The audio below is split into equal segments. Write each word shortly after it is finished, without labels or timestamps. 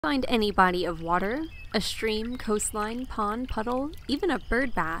Find any body of water, a stream, coastline, pond, puddle, even a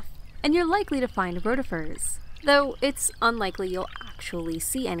bird bath, and you're likely to find rotifers, though it's unlikely you'll actually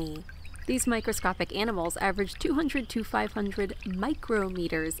see any. These microscopic animals average 200 to 500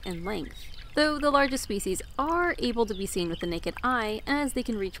 micrometers in length, though the largest species are able to be seen with the naked eye as they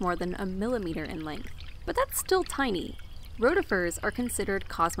can reach more than a millimeter in length. But that's still tiny. Rotifers are considered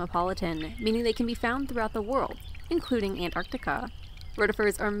cosmopolitan, meaning they can be found throughout the world, including Antarctica.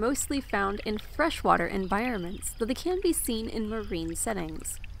 Rotifers are mostly found in freshwater environments, though they can be seen in marine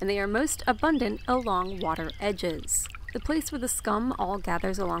settings, and they are most abundant along water edges. The place where the scum all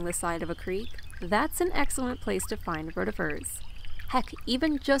gathers along the side of a creek, that's an excellent place to find rotifers. Heck,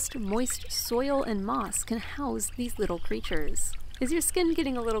 even just moist soil and moss can house these little creatures. Is your skin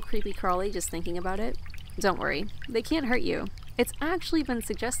getting a little creepy crawly just thinking about it? Don't worry, they can't hurt you. It's actually been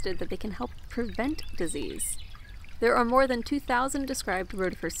suggested that they can help prevent disease. There are more than 2,000 described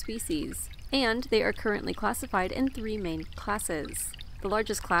rotifer species, and they are currently classified in 3 main classes. The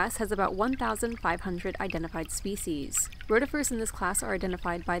largest class has about 1,500 identified species. Rotifers in this class are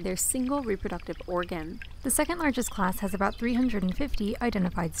identified by their single reproductive organ. The second largest class has about 350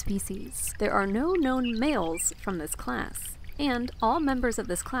 identified species. There are no known males from this class, and all members of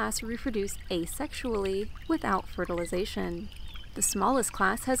this class reproduce asexually without fertilization. The smallest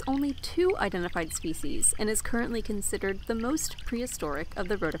class has only 2 identified species and is currently considered the most prehistoric of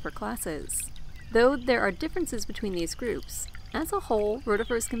the rotifer classes. Though there are differences between these groups, as a whole,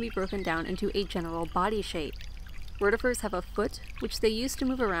 rotifers can be broken down into a general body shape. Rotifers have a foot, which they use to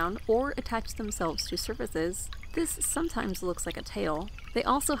move around or attach themselves to surfaces. This sometimes looks like a tail. They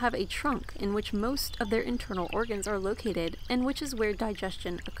also have a trunk in which most of their internal organs are located and which is where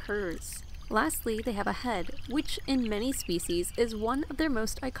digestion occurs. Lastly, they have a head, which in many species is one of their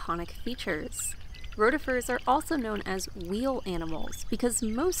most iconic features. Rotifers are also known as wheel animals because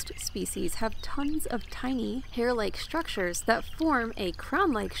most species have tons of tiny hair-like structures that form a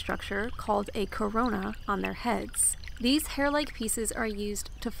crown-like structure called a corona on their heads. These hair-like pieces are used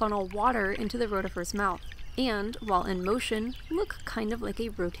to funnel water into the rotifer's mouth, and, while in motion, look kind of like a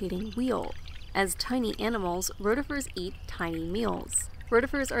rotating wheel. As tiny animals, rotifers eat tiny meals.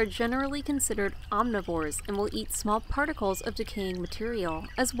 Rotifers are generally considered omnivores and will eat small particles of decaying material,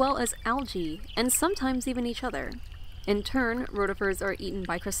 as well as algae, and sometimes even each other. In turn, rotifers are eaten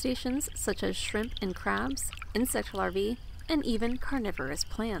by crustaceans such as shrimp and crabs, insect larvae, and even carnivorous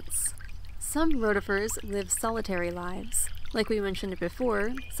plants. Some rotifers live solitary lives. Like we mentioned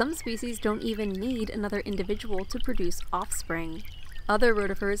before, some species don't even need another individual to produce offspring. Other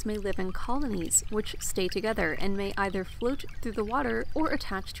rotifers may live in colonies, which stay together and may either float through the water or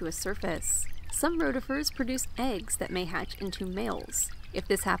attach to a surface. Some rotifers produce eggs that may hatch into males. If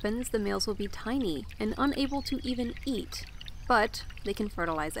this happens, the males will be tiny and unable to even eat, but they can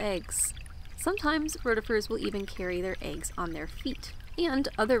fertilize eggs. Sometimes rotifers will even carry their eggs on their feet, and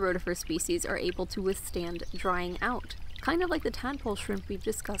other rotifer species are able to withstand drying out, kind of like the tadpole shrimp we've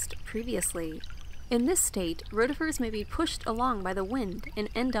discussed previously. In this state, rotifers may be pushed along by the wind and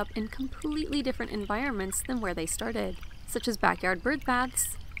end up in completely different environments than where they started, such as backyard bird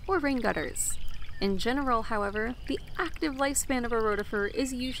baths or rain gutters. In general, however, the active lifespan of a rotifer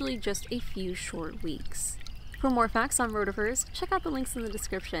is usually just a few short weeks. For more facts on rotifers, check out the links in the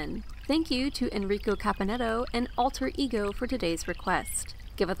description. Thank you to Enrico Caponetto and Alter Ego for today's request.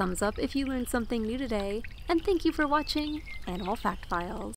 Give a thumbs up if you learned something new today, and thank you for watching Animal Fact Files.